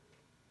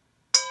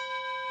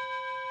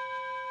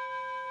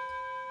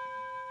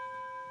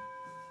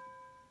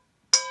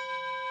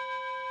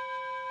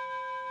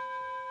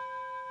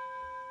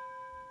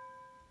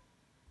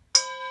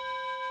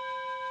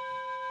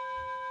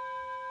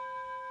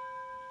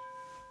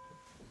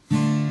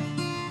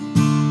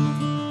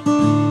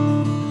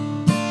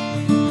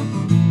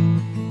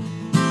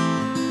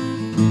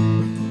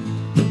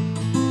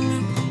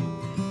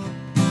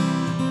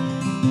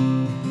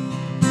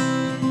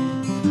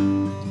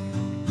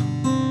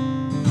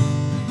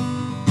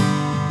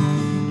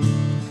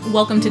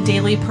Welcome to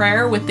Daily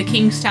Prayer with the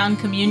Kingstown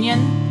Communion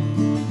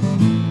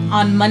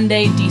on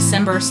Monday,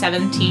 December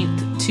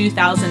 17th,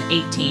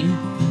 2018.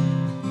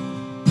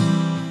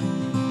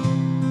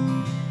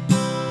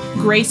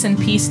 Grace and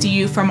peace to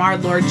you from our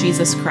Lord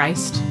Jesus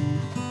Christ.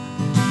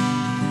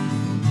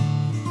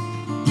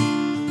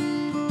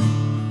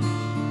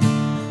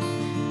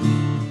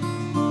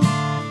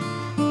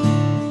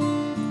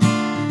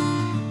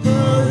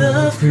 All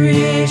of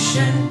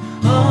creation,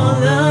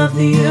 all of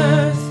the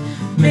earth,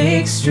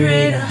 make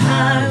straight a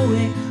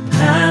highway,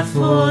 path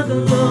for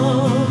the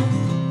Lord.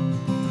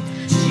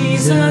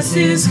 Jesus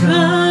is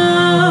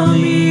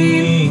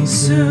coming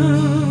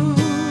soon.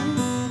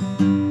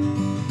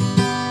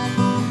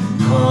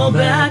 Call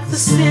back the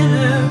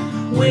sinner,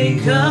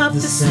 wake up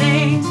the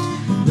saint.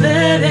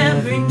 Let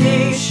every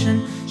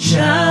nation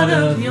shout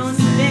of your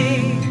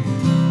name.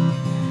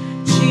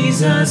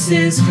 Jesus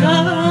is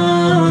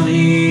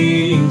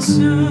coming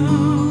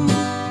soon.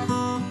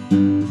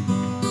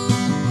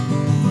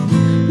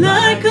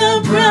 Like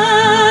a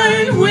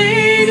bride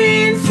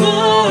waiting for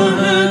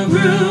her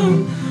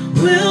groom,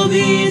 we'll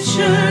be a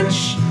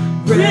church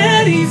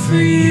ready for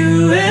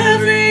you.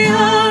 Every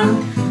heart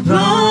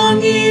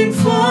longing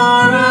for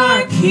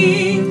our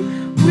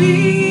King,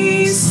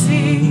 we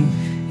sing,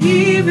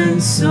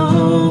 even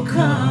so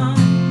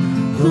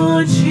come,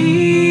 Lord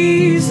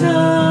Jesus,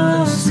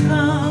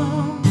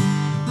 come.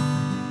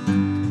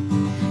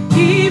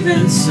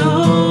 Even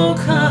so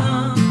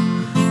come,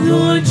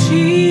 Lord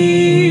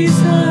Jesus,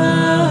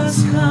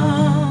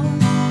 come.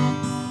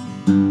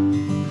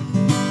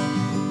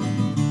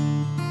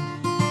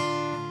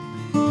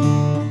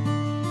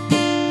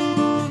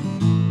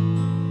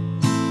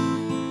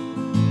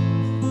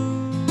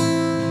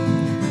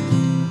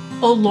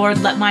 O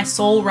Lord, let my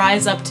soul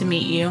rise up to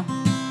meet you,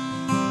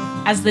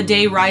 as the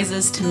day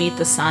rises to meet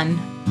the sun.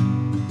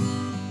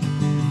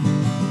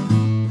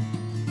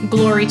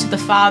 Glory to the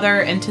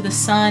Father, and to the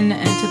Son,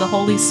 and to the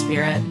Holy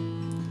Spirit,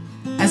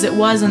 as it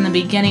was in the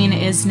beginning,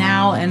 is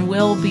now, and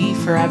will be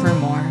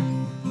forevermore.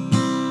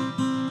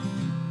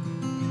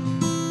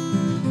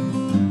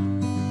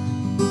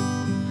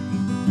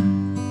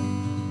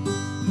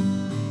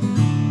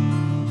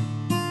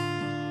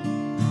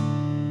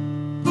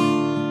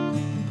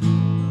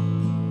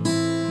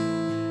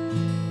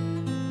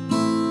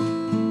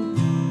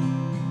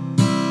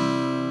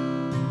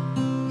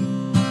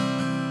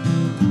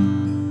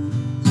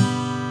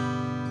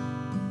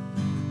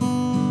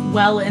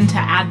 Well into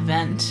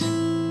Advent.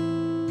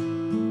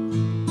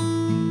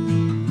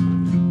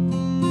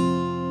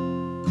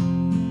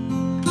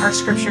 Our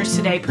scriptures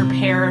today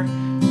prepare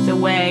the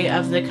way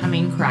of the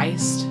coming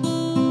Christ.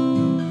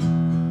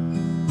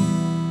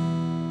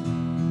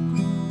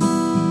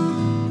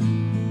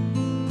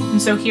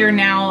 And so here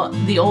now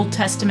the Old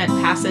Testament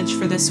passage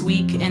for this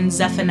week in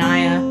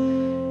Zephaniah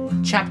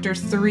chapter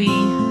 3,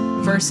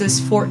 verses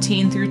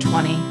 14 through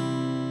 20.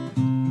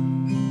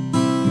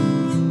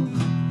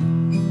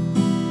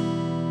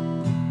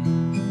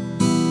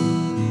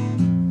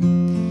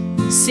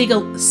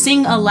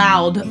 Sing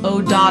aloud,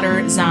 O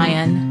daughter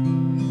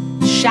Zion.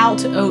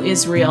 Shout, O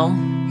Israel.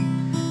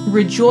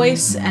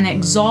 Rejoice and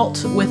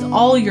exult with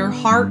all your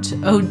heart,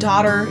 O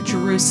daughter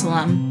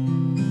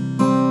Jerusalem.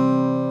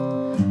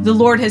 The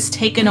Lord has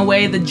taken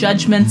away the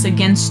judgments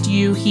against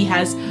you. He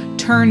has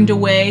turned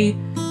away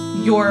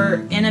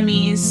your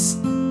enemies.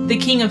 The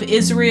King of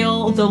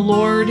Israel, the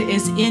Lord,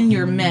 is in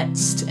your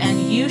midst,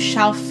 and you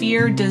shall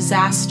fear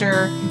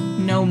disaster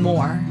no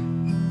more.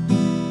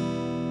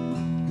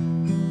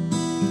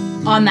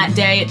 On that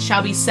day it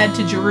shall be said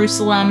to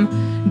Jerusalem,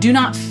 do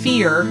not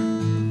fear.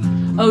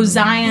 O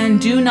Zion,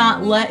 do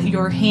not let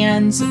your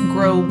hands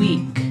grow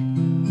weak.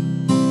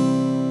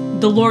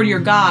 The Lord your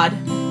God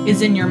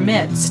is in your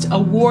midst, a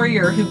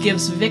warrior who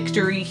gives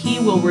victory. He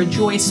will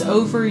rejoice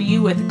over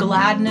you with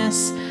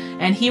gladness,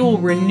 and he will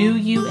renew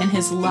you in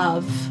his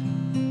love.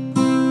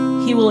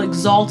 He will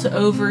exalt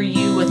over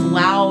you with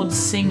loud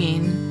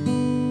singing.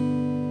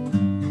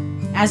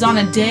 As on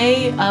a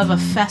day of a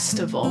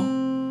festival,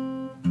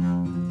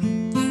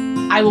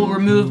 I will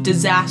remove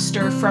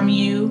disaster from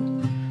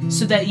you,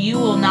 so that you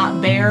will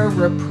not bear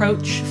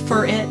reproach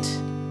for it.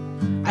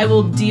 I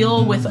will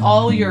deal with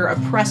all your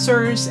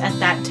oppressors at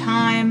that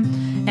time,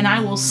 and I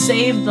will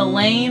save the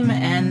lame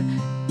and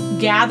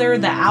gather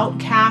the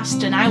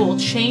outcast, and I will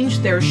change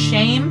their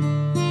shame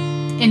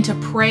into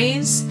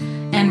praise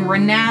and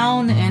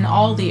renown in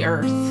all the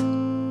earth.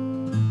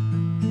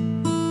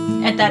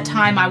 At that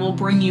time I will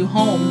bring you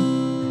home.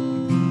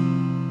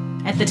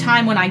 At the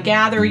time when I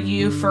gather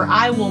you, for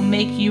I will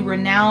make you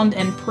renowned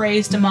and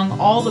praised among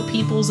all the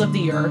peoples of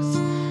the earth,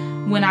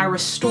 when I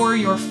restore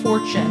your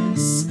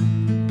fortunes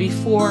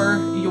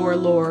before your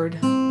Lord.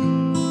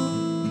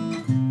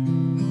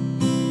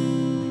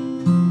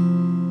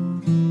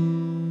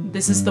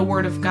 This is the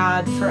word of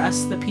God for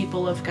us, the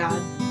people of God.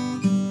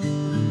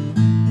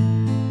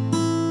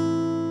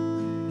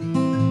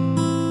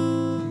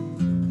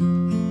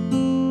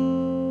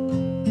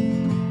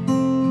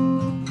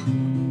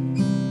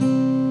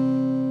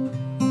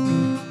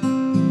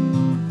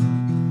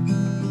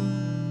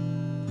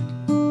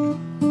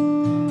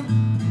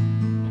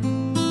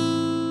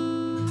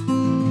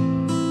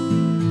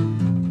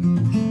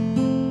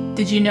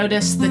 Did you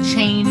notice the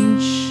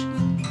change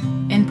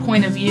in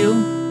point of view?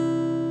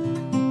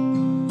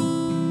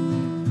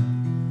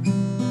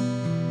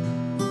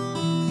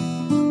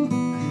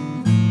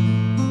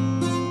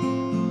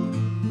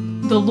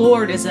 The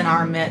Lord is in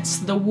our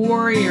midst. The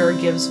warrior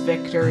gives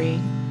victory.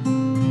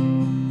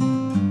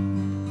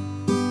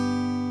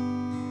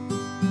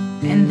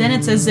 And then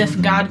it's as if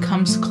God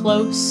comes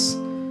close,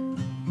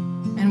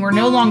 and we're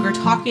no longer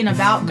talking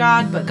about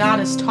God, but God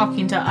is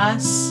talking to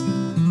us.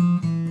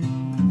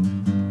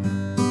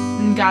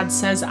 And God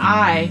says,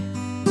 I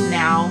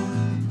now,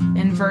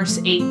 in verse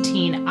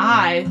 18,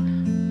 I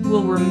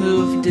will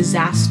remove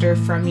disaster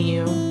from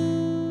you,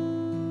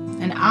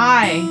 and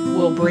I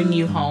will bring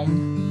you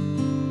home.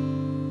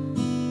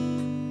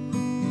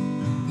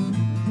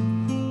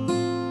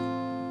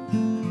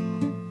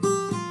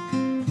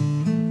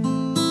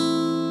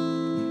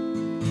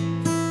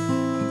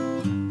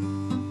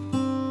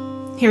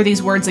 Hear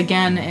these words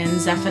again in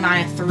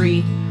Zephaniah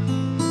 3.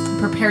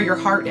 Prepare your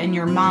heart and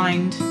your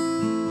mind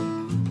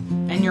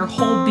and your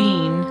whole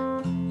being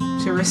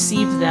to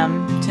receive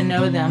them, to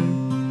know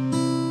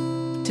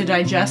them, to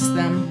digest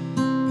them.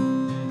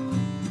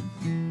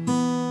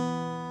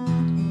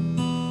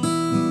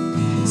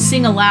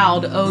 Sing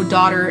aloud, O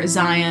daughter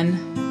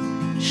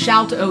Zion.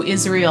 Shout, O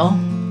Israel.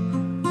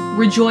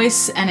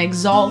 Rejoice and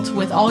exult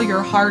with all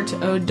your heart,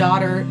 O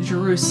daughter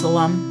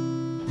Jerusalem.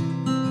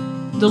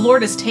 The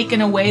Lord has taken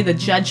away the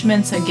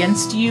judgments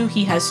against you.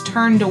 He has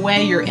turned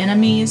away your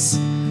enemies.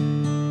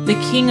 The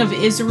King of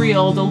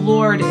Israel, the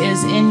Lord,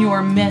 is in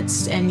your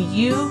midst, and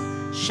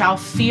you shall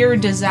fear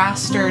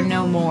disaster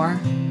no more.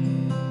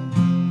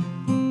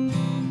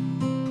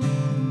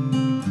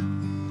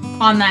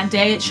 On that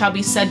day it shall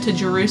be said to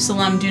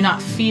Jerusalem, do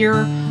not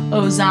fear,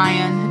 O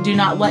Zion. Do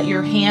not let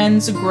your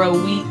hands grow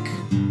weak.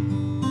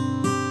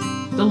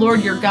 The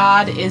Lord your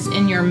God is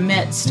in your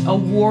midst, a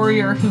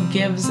warrior who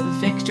gives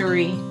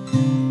victory.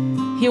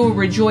 He will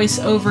rejoice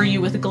over you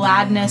with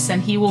gladness,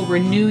 and he will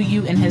renew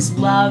you in his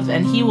love,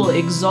 and he will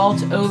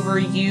exalt over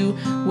you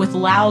with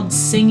loud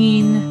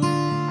singing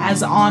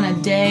as on a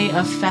day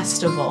of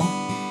festival.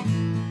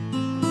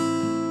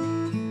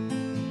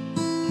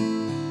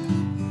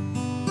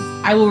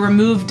 I will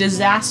remove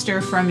disaster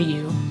from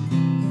you,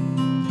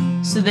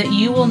 so that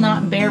you will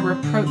not bear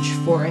reproach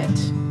for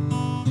it.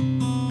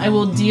 I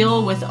will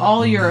deal with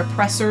all your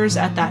oppressors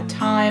at that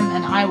time,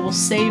 and I will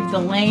save the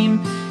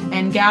lame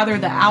and gather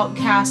the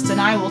outcasts,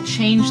 and I will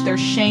change their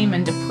shame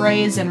into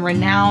praise and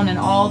renown in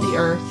all the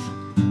earth.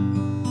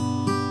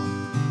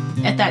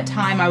 At that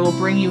time I will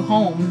bring you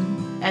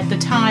home, at the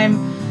time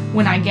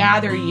when I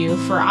gather you,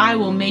 for I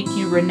will make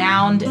you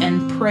renowned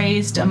and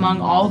praised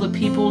among all the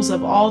peoples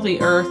of all the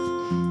earth,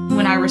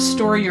 when I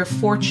restore your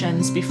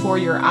fortunes before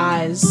your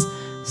eyes,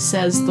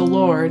 says the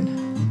Lord.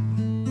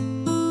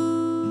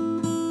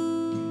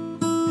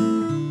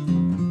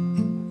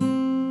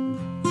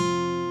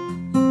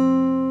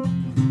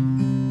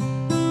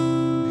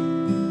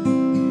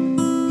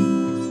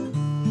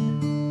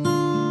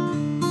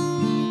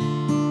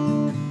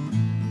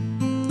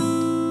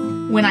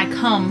 When I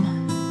come,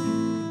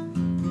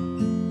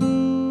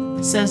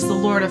 says the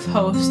Lord of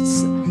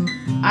hosts,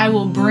 I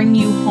will bring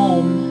you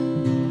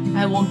home.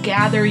 I will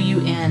gather you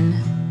in.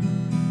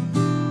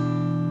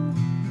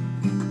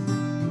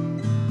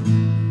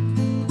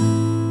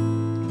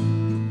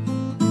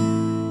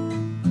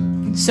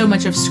 So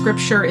much of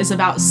Scripture is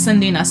about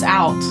sending us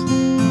out.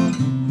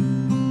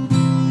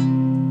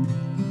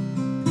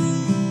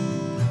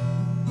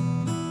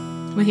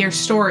 We hear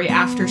story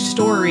after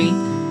story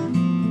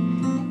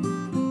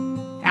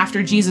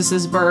after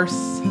Jesus' birth,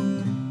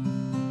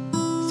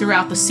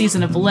 throughout the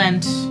season of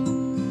Lent,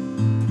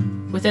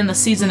 within the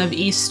season of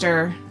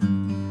Easter,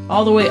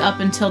 all the way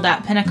up until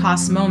that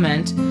Pentecost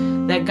moment,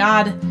 that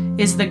God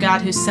is the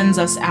God who sends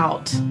us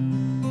out.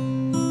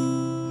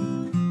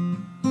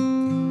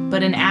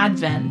 But in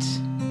Advent,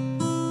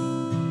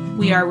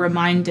 we are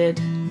reminded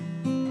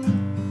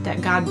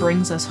that God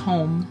brings us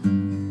home,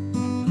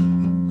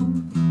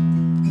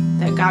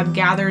 that God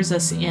gathers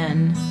us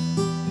in.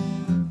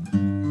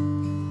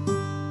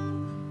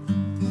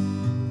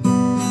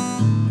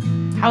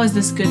 How is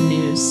this good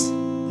news?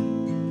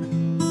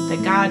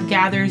 That God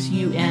gathers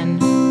you in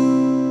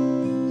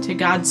to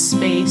God's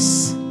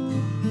space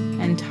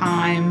and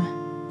time,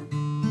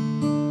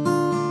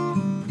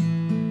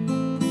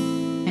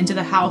 into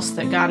the house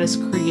that God is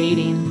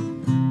creating,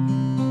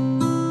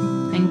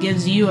 and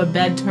gives you a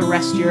bed to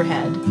rest your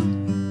head.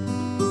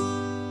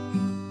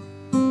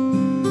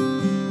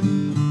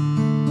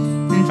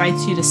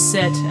 Invites you to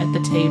sit at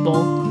the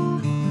table,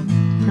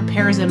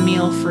 prepares a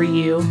meal for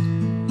you.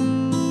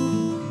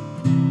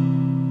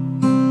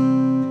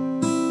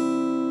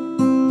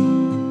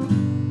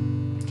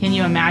 Can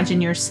you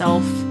imagine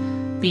yourself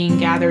being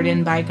gathered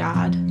in by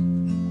God?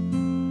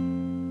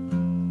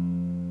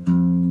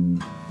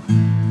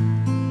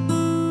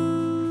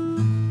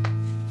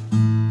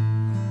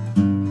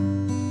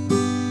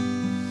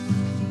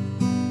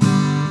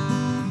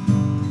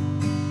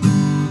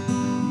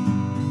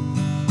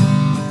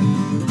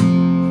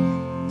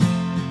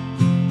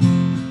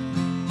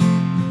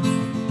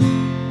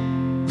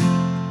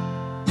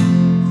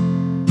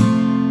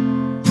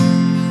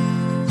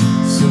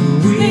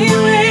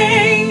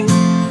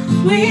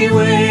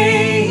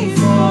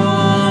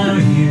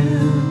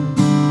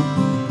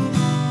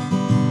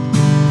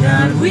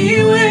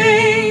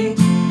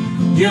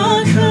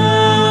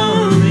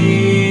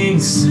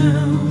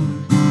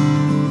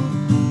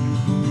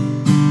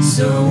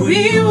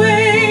 we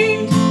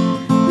wait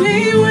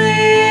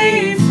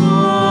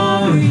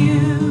for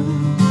you.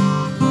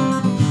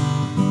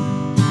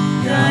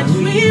 God,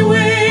 we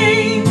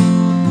wait,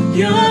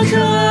 you're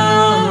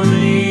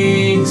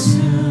coming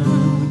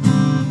soon.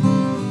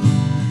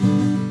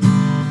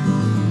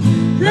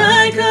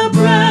 Like a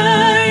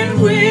bride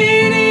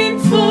waiting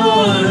for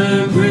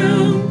her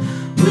groom,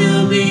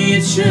 we'll be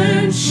a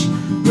church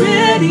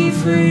ready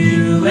for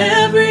you.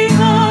 Every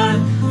heart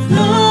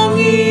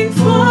longing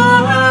for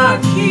our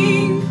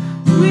King,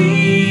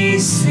 we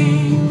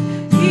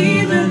sing,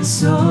 even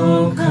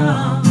so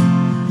come,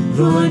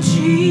 Lord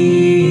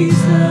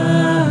Jesus,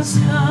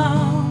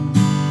 come.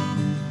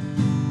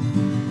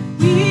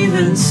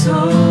 Even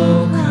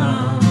so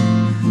come,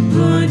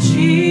 Lord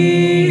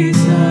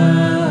Jesus,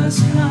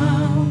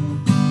 come.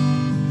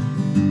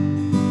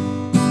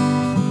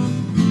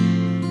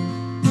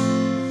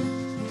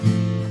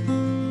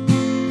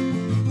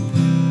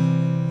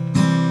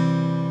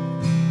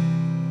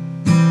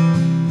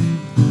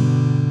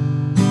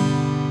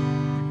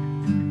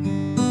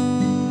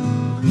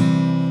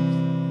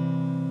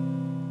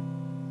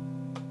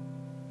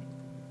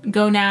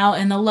 Go now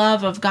in the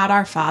love of God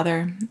our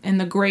Father, in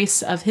the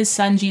grace of his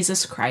Son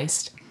Jesus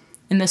Christ,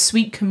 in the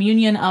sweet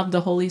communion of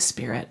the Holy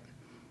Spirit.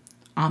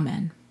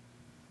 Amen.